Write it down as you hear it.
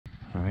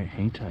All right,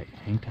 hang tight,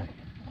 hang tight.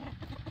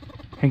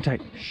 Hang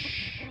tight.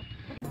 Shh.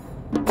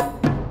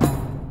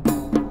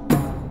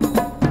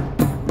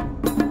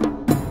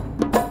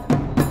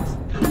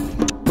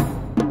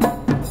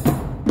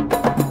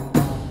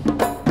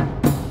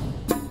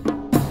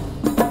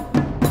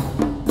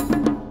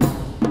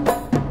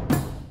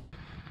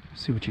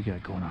 See what you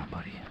got going on,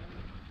 buddy.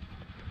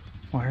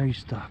 Why are you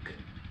stuck?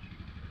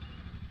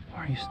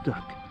 Why are you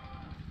stuck?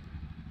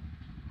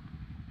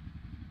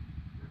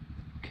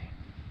 Okay.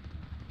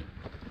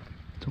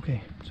 It's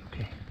okay. It's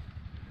okay.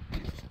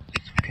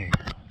 It's okay.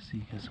 See,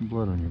 you got some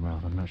blood on your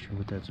mouth. I'm not sure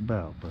what that's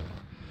about, but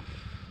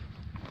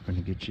we're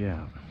gonna get you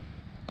out.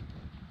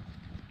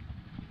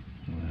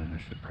 I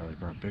should have probably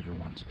brought bigger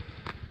ones.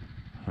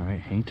 All right,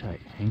 hang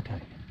tight. Hang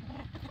tight.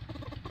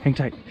 Hang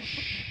tight.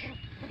 Shh.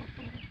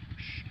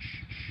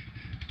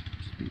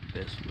 The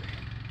best way.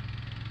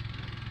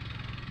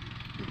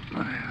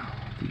 Well,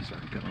 these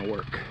aren't gonna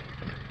work.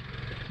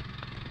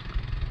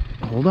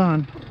 Hold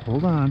on,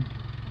 hold on.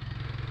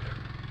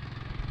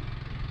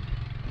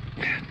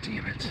 God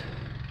damn it.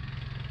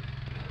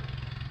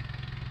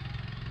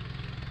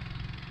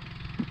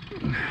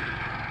 I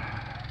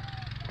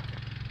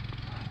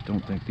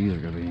don't think these are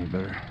gonna be any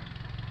better.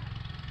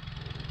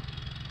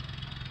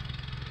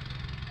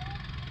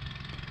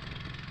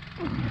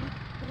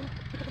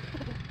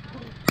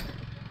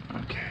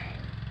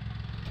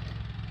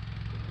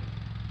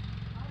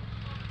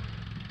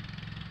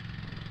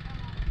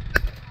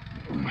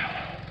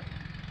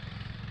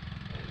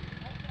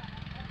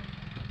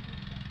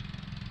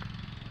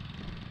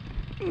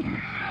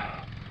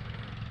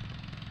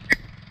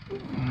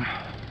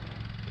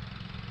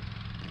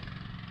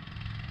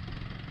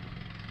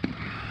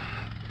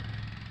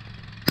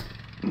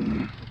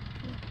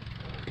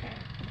 Okay,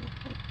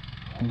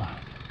 hold on.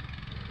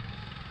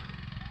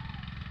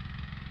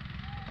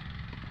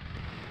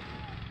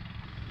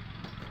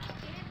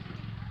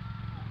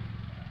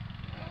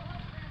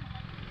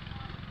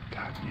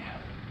 God, yeah.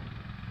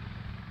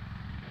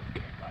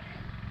 Okay, buddy.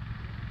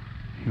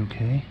 You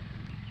okay?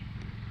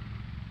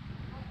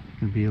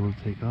 You gonna be able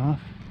to take off?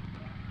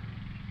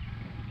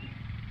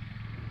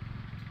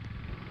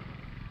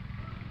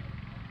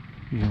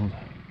 Be able to.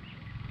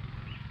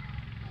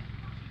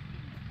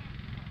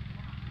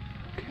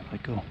 Okay,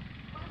 let go.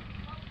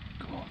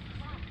 Go.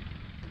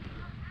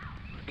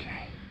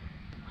 Okay.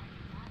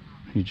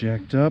 You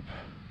jacked up?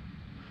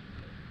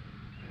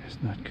 It's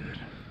not good.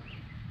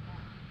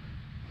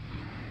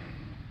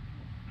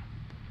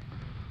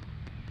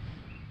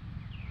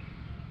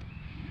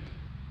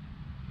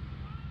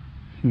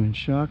 You in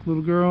shock,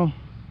 little girl?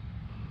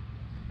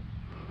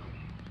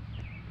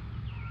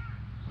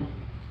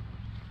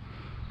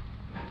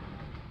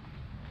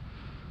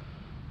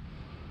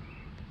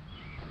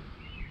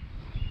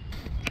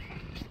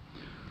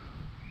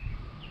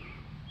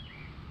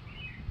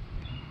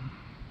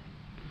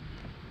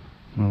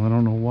 Well, I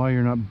don't know why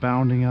you're not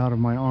bounding out of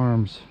my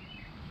arms.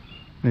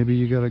 Maybe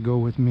you gotta go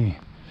with me.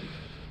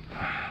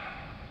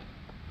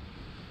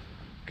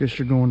 Guess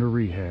you're going to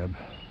rehab.